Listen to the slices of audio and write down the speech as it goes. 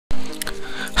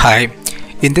Hi,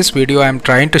 in this video I am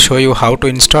trying to show you how to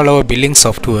install our billing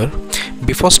software.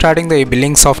 Before starting the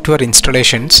billing software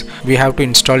installations, we have to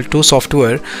install two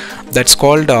software that's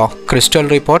called Crystal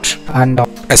Report and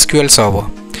SQL Server.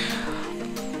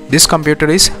 This computer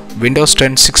is Windows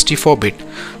 10 64-bit,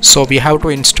 so we have to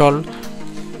install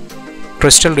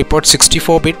Crystal Report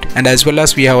 64-bit, and as well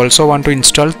as we also want to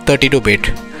install 32-bit.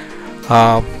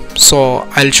 So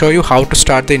I'll show you how to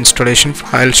start the installation.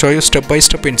 I'll show you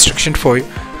step-by-step instruction for you.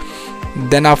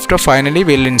 Then after, finally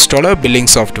we'll install a billing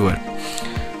software.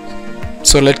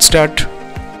 So let's start.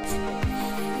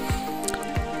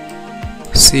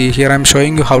 See, here I'm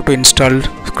showing you how to install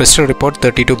Crystal Report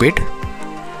 32-bit.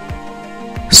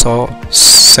 So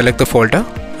select the folder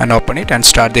and open it and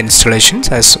start the installations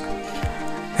as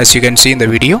you can see in the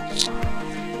video.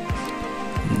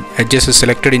 I just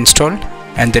selected install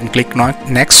and then click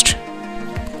next,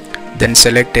 then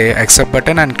select a accept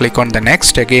button and click on the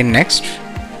next, again next,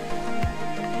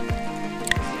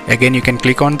 again you can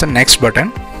click on the next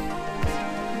button.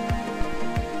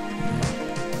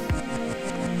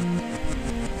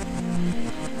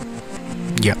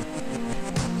 Yeah,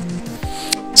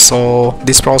 so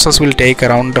this process will take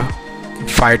around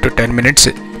 5 to 10 minutes.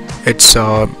 It's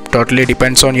totally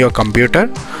depends on your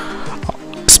computer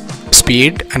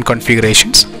speed and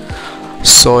configurations.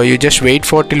 So you just wait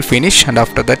for till finish, and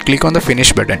after that click on the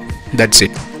finish button. That's it.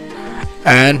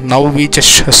 And now we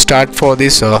just start for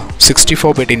this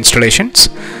 64-bit installations.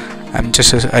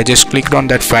 I just clicked on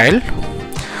that file.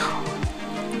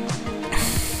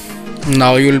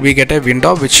 Now you will be get a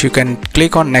window which you can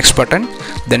click on next button,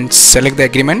 then select the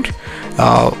agreement,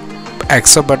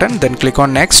 accept button, then click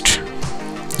on next.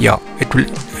 Yeah,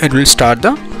 it will start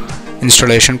the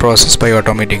installation process by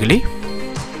automatically.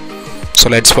 So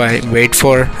let's wait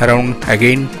for around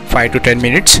again 5 to 10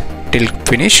 minutes till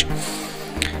finish,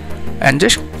 and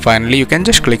just finally you can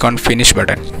just click on finish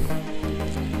button.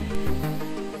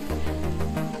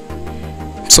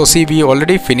 So see, we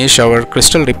already finished our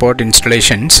Crystal Report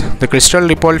installations. The Crystal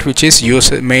Report, which is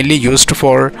mainly used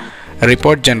for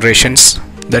report generations,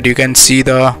 that you can see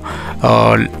the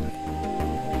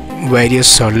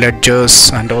various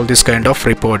ledgers and all this kind of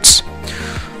reports.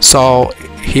 So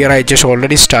here I just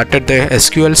already started the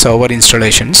SQL Server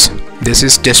installations. This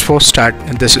is just for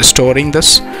storing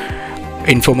this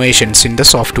informations in the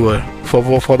software.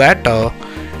 For that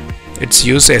it's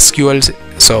use SQL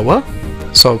Server.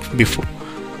 So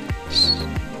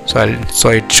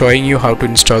it's showing you how to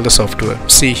install the software.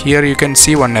 See, here you can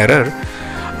see one error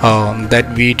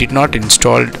that we did not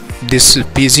install. This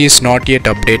PC is not yet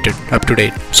updated up to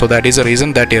date, so that is the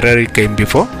reason that error came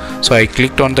before. So I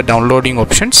clicked on the downloading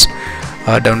options,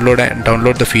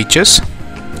 download the features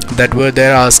that were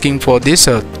there, asking for this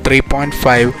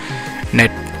 3.5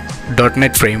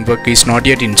 .NET framework is not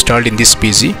yet installed in this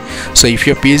PC. So if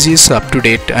your PC is up to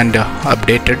date and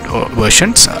updated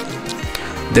versions,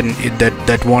 then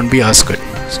that won't be asked.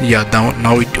 So yeah,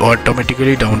 now it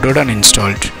automatically downloaded and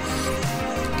installed.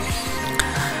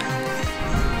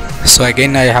 So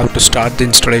again I have to start the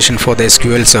installation for the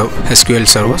SQL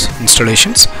Server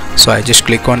installations. So I just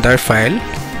click on that file.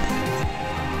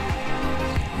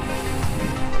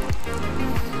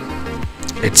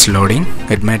 It's loading.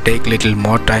 It may take little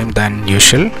more time than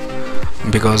usual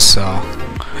because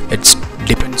it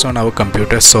depends on our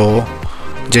computer, so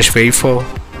just wait for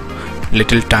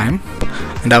little time.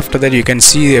 And after that you can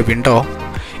see a window.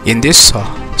 In this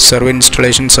server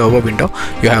installation server window,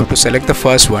 you have to select the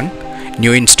first one,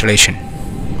 new installation.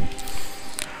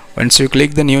 Once you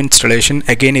click the new installation,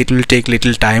 again it will take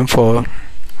little time for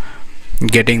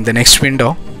getting the next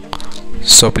window,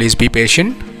 so please be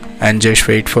patient and just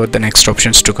wait for the next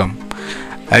options to come.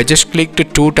 I just clicked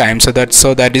it 2 times, so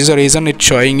that is the reason it's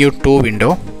showing you 2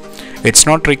 window. It's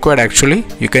not required actually.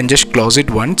 You can just close it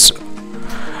once,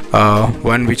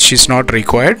 one which is not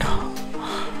required.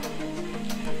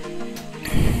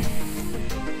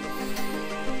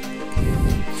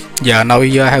 Yeah, now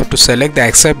you have to select the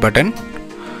accept button,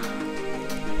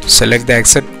 select the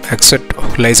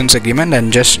accept license agreement,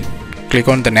 and just click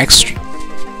on the next.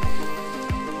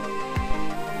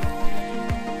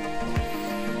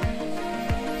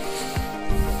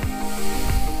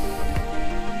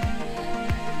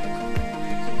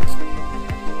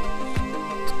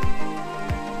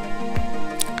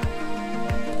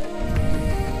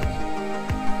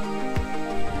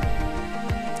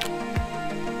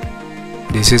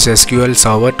 This is SQL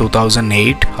Server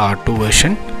 2008 R2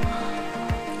 version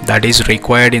that is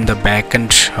required in the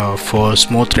backend for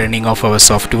smooth running of our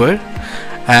software.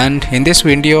 And in this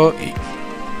video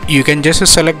you can just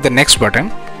select the next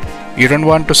button. You don't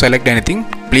want to select anything.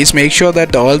 Please make sure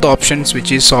that all the options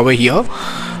which is over here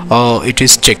it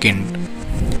is check-in.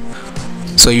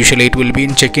 So usually it will be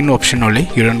in check-in option only.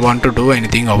 You don't want to do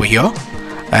anything over here,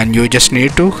 and you just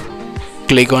need to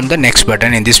click on the next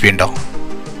button in this window.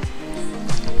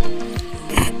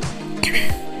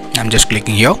 I'm just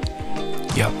clicking here.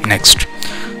 Yeah, next.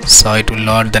 So it will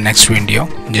load the next window.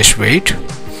 Just wait.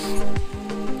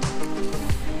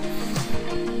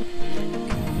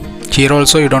 Here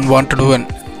also you don't want to do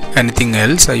anything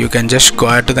else. You can just go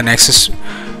ahead to the next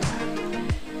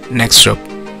step.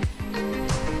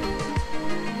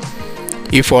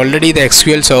 If already the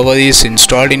SQL Server is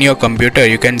installed in your computer,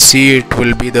 you can see it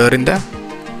will be there in the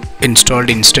installed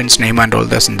instance name and all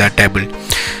this in that table.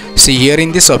 See here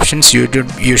in these options, you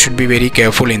should be very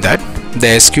careful in that. The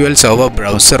SQL Server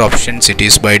browser options, it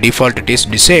is by default it is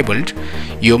disabled.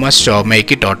 You must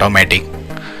make it automatic.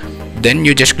 Then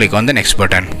you just click on the next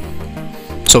button.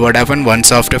 So what happens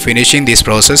once after finishing this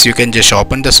process, you can just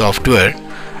open the software,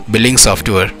 billing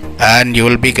software, and you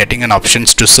will be getting an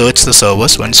options to search the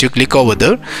servers. Once you click over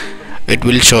there, it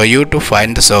will show you to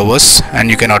find the servers and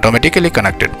you can automatically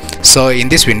connect it. So in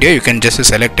this window you can just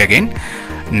select again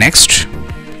next.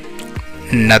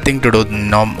 Nothing to do,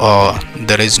 no,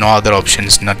 there is no other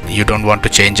options. You don't want to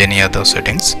change any other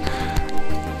settings.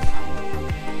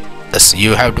 Yes,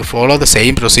 you have to follow the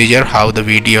same procedure how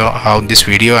this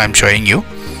video I'm showing you.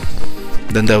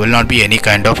 Then there will not be any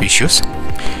kind of issues.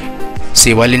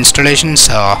 See, while installations,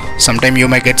 sometime you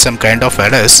may get some kind of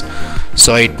errors.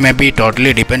 So it may be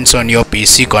totally depends on your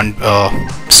PC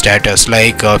status.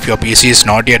 Like if your PC is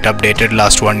not yet updated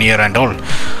last 1 year and all,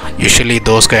 usually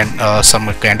those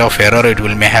some kind of error it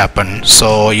may happen.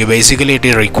 So you basically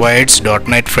it requires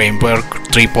 .NET Framework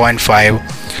 3.5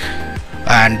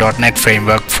 and .NET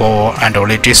Framework 4 and all.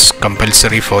 It is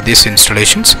compulsory for these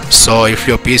installations. So if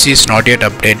your PC is not yet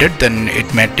updated, then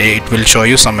it will show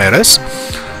you some errors.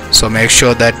 So make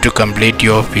sure that to complete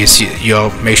your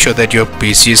PC, make sure that your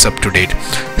PC is up to date.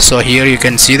 So here you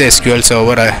can see the SQL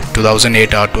Server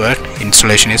 2008 hardware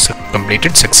installation is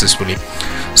completed successfully.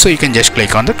 So you can just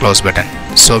click on the close button.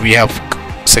 So we have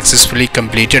successfully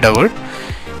completed our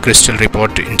Crystal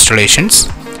Report installations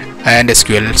and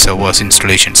SQL Servers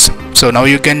installations. So now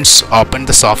you can open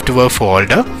the software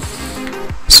folder.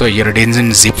 So here it is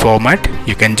in zip format.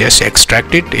 You can just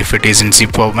extract it if it is in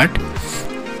zip format.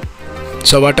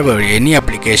 So whatever, any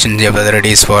application, whether it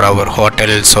is for our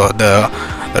hotels or the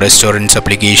restaurants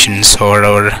applications or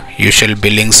our usual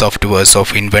billing softwares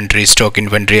of inventory, stock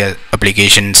inventory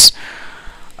applications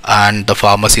and the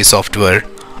pharmacy software,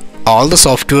 all the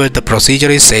software, the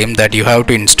procedure is same, that you have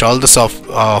to install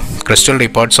the Crystal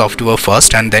Report software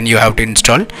first, and then you have to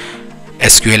install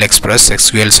SQL Express,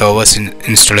 SQL Servers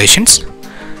installations.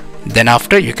 Then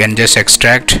after you can just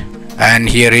extract, and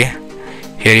here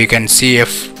you can see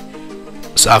if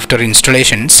after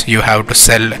installations you have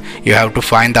to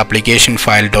find the application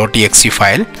file .exe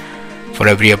file for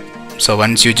every so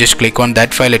once you just click on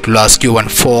that file, it will ask you one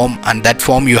form, and that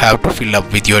form you have to fill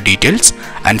up with your details,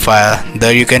 and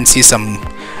there you can see some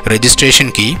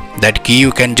registration key. That key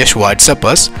you can just WhatsApp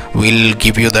us, we'll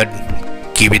give you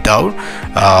that key without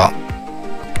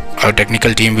our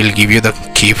technical team will give you the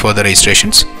key for the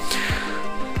registrations.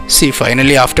 See,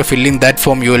 finally after filling that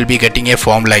form, you will be getting a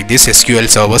form like this, SQL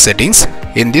Server settings.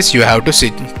 In this you have to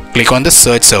click on the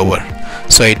search server.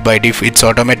 So it's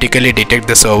automatically detect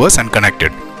the servers and connect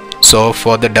it. So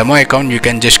for the demo account, you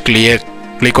can just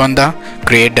click on the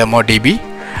create demo DB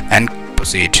and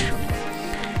proceed.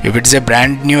 If it's a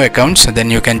brand new account, so then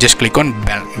you can just click on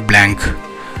blank.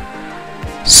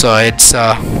 So its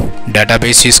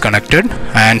database is connected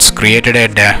and it's created a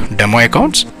demo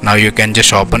account. Now you can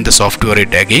just open the software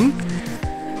again.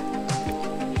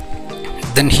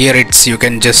 Then here you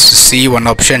can just see one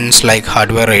options like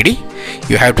hardware ID.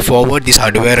 You have to forward this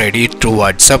hardware ID to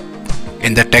WhatsApp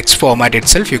in the text format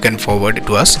itself. You can forward it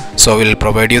to us, so we'll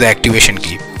provide you the activation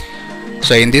key.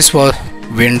 So in this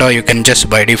window, you can just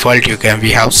by default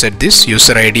we have set this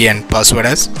user ID and password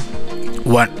as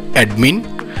admin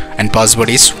and password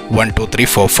is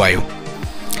 12345.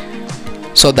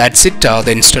 So that's it.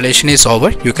 The installation is over.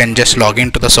 You can just log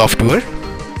into the software,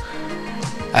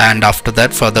 and after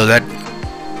that, further that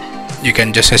you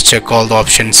can just check all the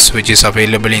options which is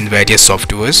available in various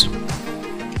softwares.